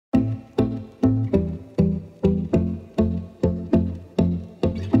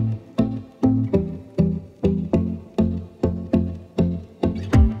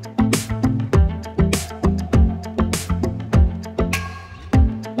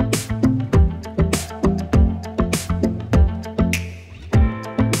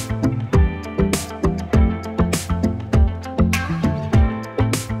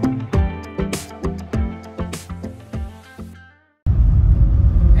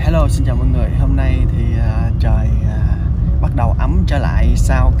Hello, xin chào mọi người. Hôm nay thì trời bắt đầu ấm trở lại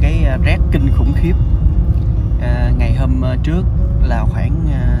sau cái rét kinh khủng khiếp. Ngày hôm trước là khoảng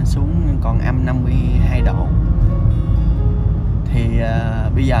xuống còn âm 52 độ. Thì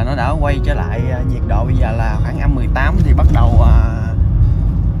bây giờ nó đã quay trở lại nhiệt độ bây giờ là khoảng âm 18 thì bắt đầu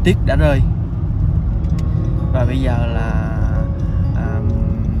tiết đã rơi. Và bây giờ là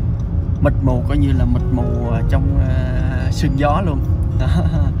mịt mù, coi như là mịt mù trong sương gió luôn. Đó.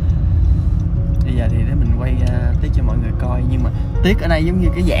 Bây giờ thì để mình quay tiết cho mọi người coi. Nhưng mà tiết ở đây giống như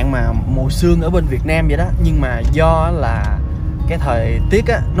cái dạng mà mùa sương ở bên Việt Nam vậy đó. Nhưng mà do là cái thời tiết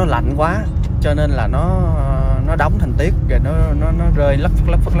á, nó lạnh quá cho nên là nó đóng thành tiết. Rồi nó rơi lất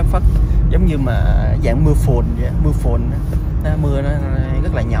phất. Giống như mà dạng mưa phùn vậy. Mưa phùn mưa nó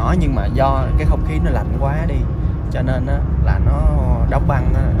rất là nhỏ. Nhưng mà do cái không khí nó lạnh quá đi cho nên là nó đóng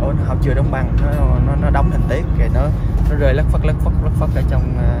băng. Không, chưa đóng băng, nó đóng thành tiết. Rồi nó rơi lất phất ở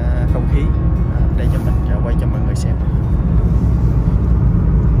trong không khí. Để cho mình quay cho mọi người xem.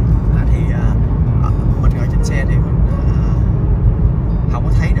 Thì mình ngồi trên xe thì mình không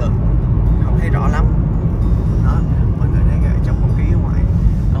có thấy được, không thấy rõ lắm. Đó, mọi người đang ở trong không khí ở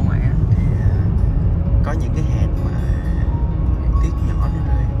ngoài thì có những cái hạt mà tiết nhỏ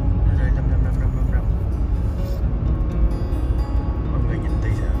nó rơi lâm. Mọi người nhìn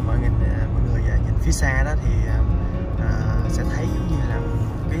nhìn phía xa đó thì sẽ thấy giống như là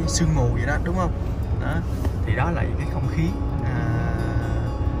cái sương mù vậy đó, đúng không? Đó, thì đó là cái không khí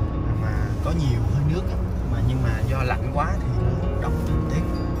mà có nhiều hơi nước đó. Nhưng mà do lạnh quá thì nó đóng tiết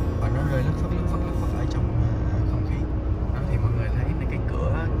và nó rơi lất phất ở trong không khí. Đó, thì mọi người thấy cái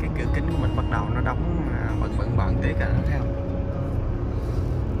cửa kính của mình bắt đầu nó đóng bận tiết rồi, thấy không?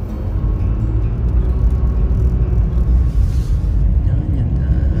 Đó, nhìn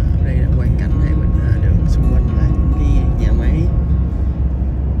đây là quang cảnh này, mình đường xung quanh là những cái nhà máy.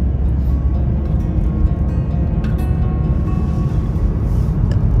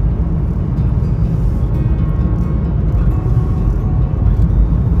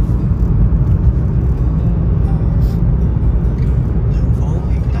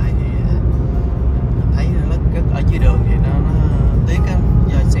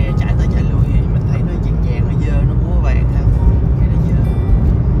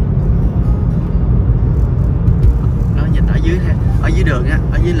 Ở dưới đường á,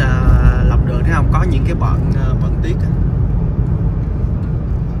 ở dưới là lòng đường thấy không, có những cái bận tiết á.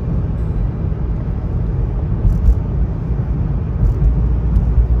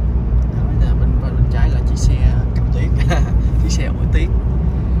 Bên trái là chiếc xe cầm tiết chiếc xe ủi tiết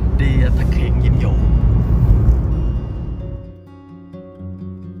đi thực hiện nhiệm vụ.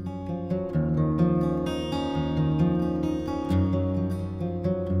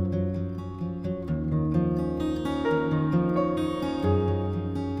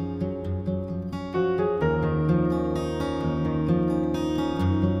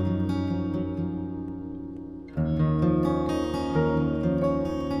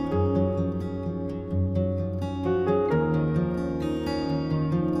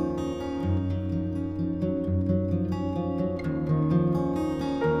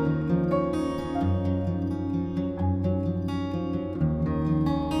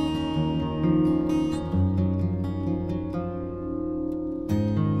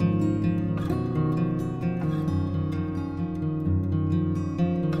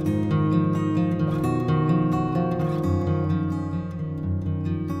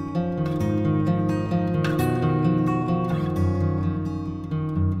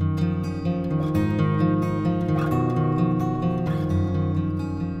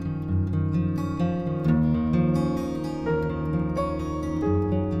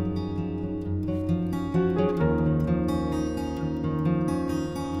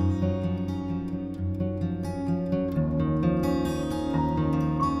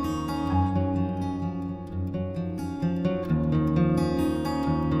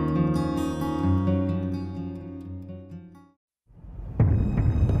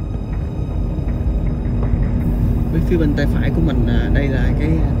 Phía bên tay phải của mình đây là cái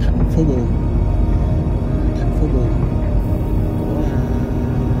thành phố buồn của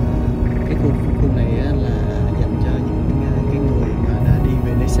cái khu này là dành cho những cái người mà đã đi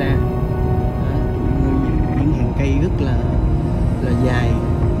về nơi xa. Những hàng cây rất là dài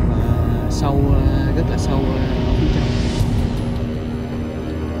và sâu, rất là sâu ở phía trong.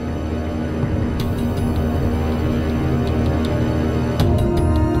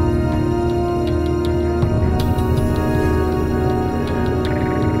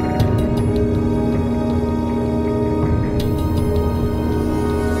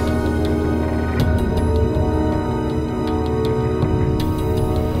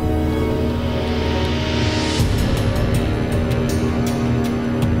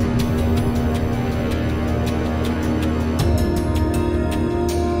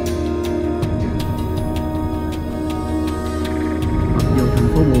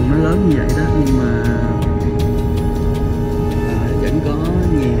 lớn như vậy đó, nhưng mà vẫn có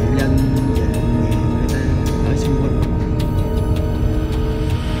nhà dân và nhà người ta ở xung quanh.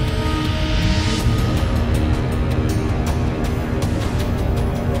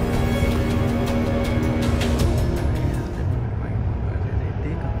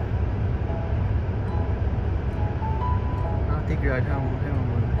 Tiết rơi thấy không, thấy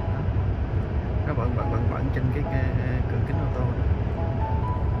mọi người nó bận trên cái cửa kính ô tô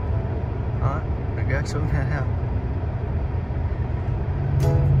đó, nó rớt xuống thấy không,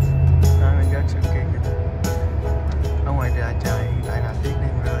 đó, nó rớt xuống kia kìa. Ở ngoài ra trời hiện tại là tiết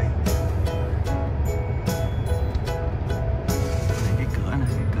đang rơi. Này cái cửa này,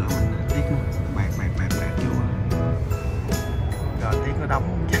 cái cửa mình tiết nó bạc vô rồi, tiết nó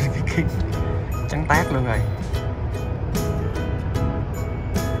đóng trên cái kính trắng tát luôn rồi.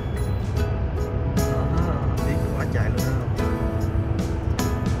 Chạy luôn đó.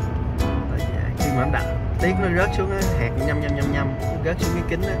 Khi mà nó đặt tiết nó rớt xuống á, hạt nhâm rớt xuống cái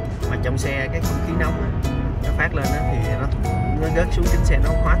kính á, mà trong xe cái không khí nóng á, nó phát lên á, thì nó rớt xuống kính xe, nó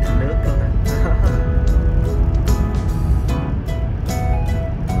hóa thành nước luôn á.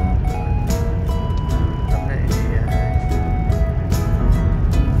 Hôm nay thì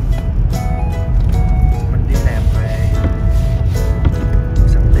mình đi làm về,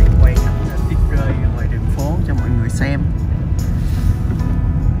 sẵn tiện quay cảnh tiết rơi ngoài đường phố cho mọi người xem.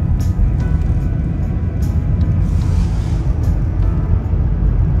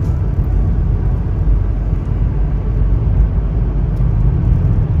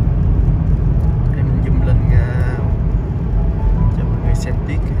 Để mình zoom lên cho mọi người xem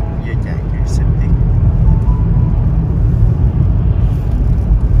tiết, về chạy xem tiết.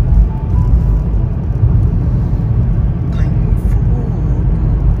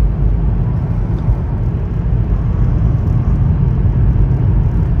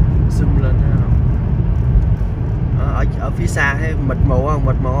 Ở phía xa thấy mịt mù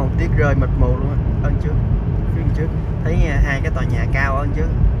không, tiết rơi mịt mù luôn á. Ơn trước, phía trước thấy hai cái tòa nhà cao ơn trước,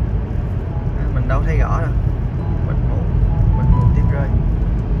 mình đâu thấy rõ đâu, mịt mù tiết rơi.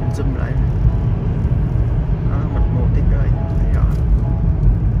 Mình zoom lại đó, mịt mù tiết rơi thấy rõ.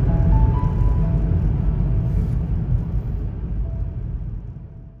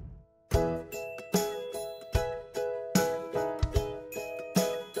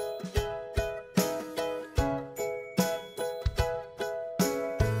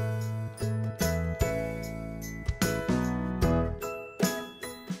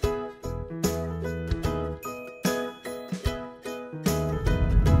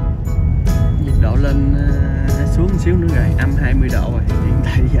 Độ lên xuống một xíu nữa rồi, âm 20 độ rồi, hiện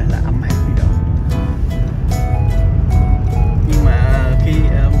tại giờ là âm 20 độ. Nhưng mà khi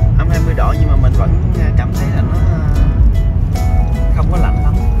âm 20 độ nhưng mà mình vẫn cảm thấy là nó không có lạnh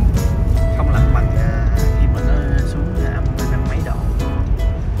lắm, không lạnh bằng khi mà nó xuống âm 50 mấy độ,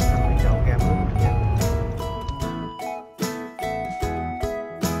 50 độ cao hơn.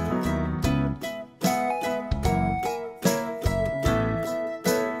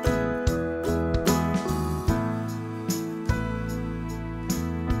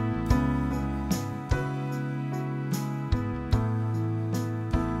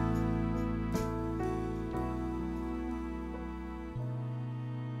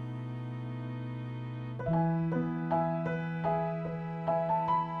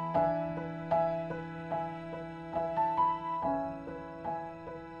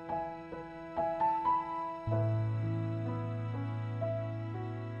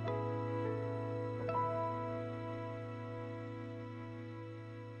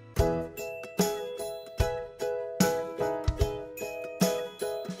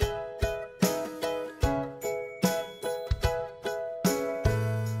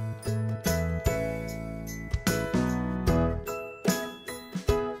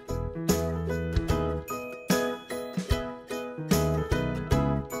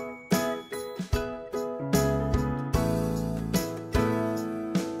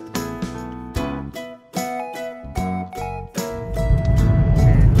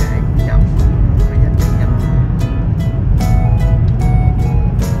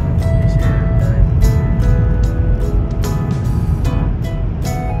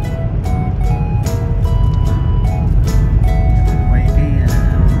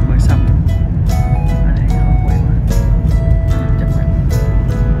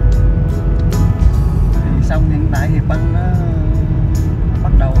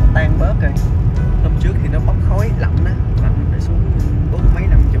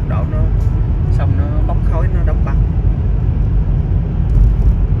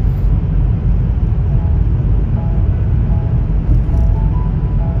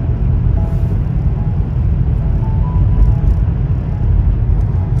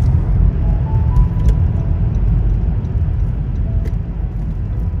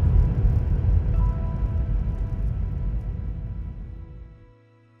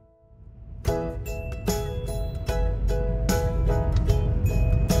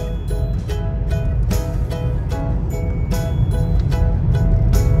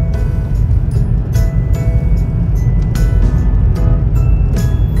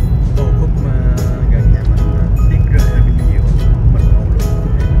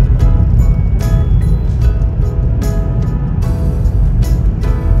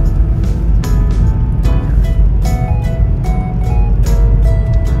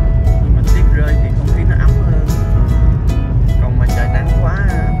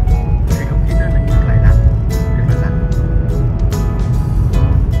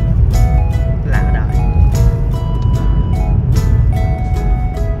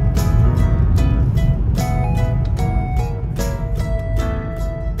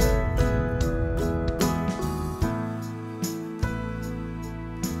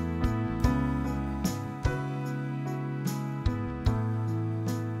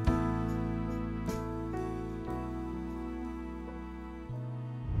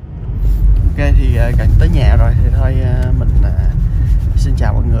 thì gần tới nhà rồi thì thôi mình xin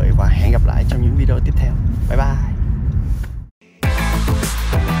chào mọi người và hẹn gặp lại trong những video